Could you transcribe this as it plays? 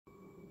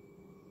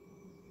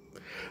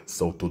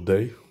So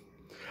today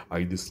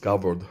I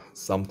discovered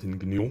something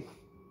new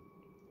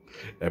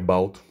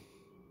about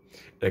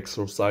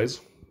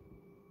exercise.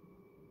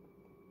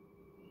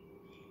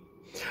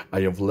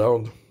 I have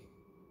learned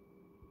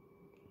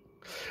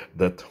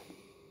that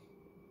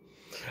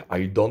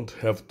I don't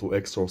have to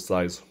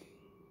exercise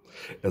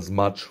as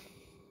much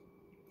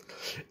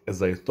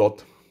as I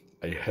thought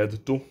I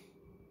had to.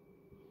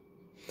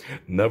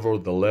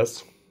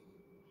 Nevertheless,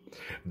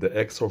 the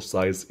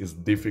exercise is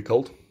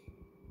difficult,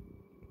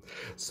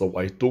 so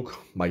I took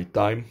my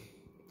time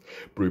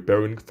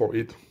preparing for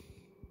it.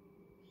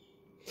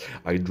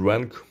 I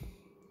drank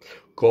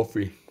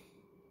coffee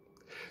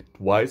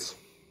twice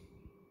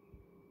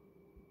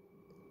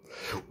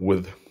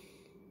with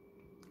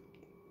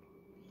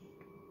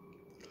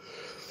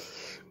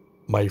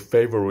my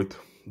favorite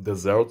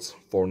desserts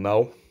for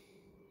now,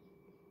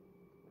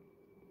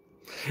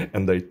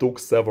 and I took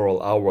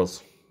several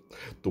hours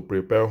to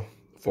prepare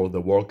for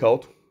the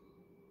workout,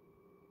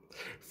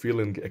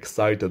 feeling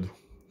excited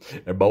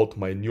about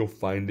my new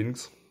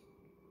findings,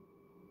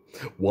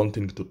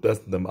 wanting to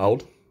test them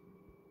out.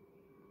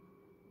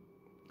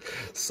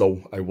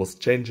 So I was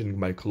changing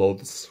my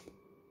clothes.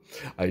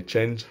 I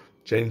changed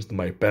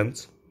my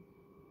pants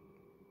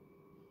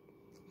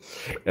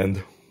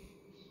and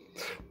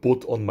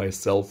put on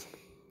myself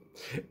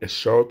a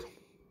shirt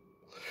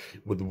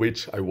with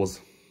which I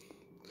was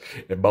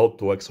about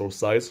to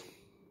exercise.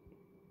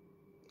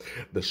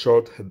 The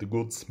shirt had a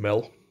good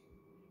smell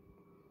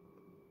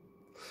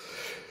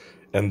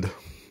and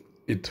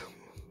it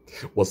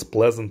was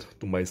pleasant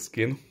to my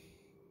skin.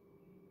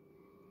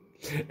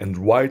 And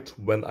right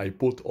when I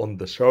put on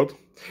the shirt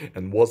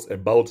and was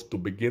about to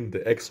begin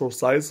the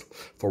exercise,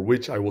 for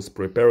which I was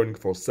preparing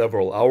for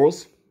several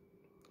hours,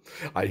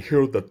 I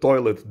heard the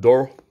toilet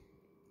door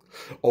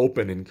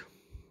opening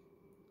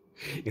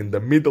in the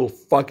middle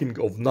fucking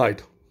of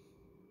night.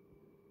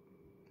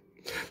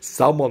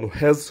 Someone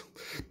has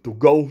to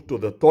go to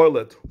the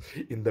toilet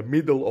in the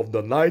middle of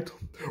the night,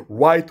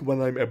 right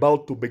when I'm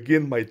about to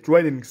begin my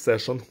training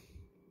session,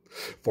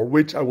 for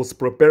which I was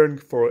preparing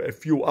for a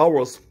few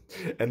hours,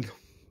 and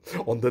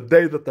on the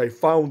day that I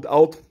found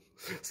out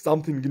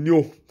something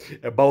new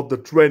about the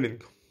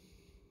training,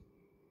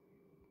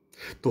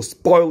 to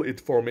spoil it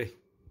for me.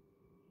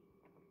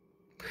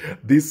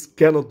 This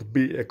cannot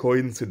be a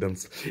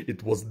coincidence.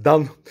 It was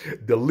done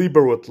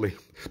deliberately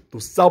to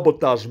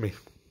sabotage me.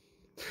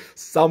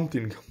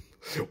 Something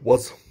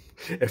was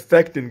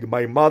affecting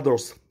my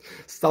mother's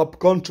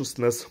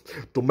subconsciousness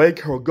to make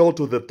her go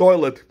to the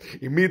toilet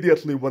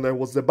immediately when I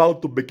was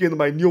about to begin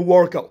my new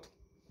workout.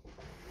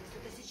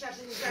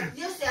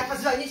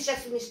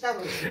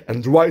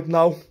 And right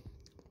now,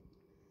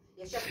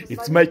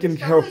 it's making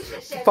her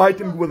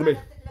fighting with me.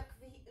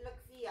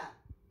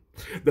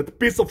 That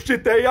piece of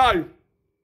shit AI!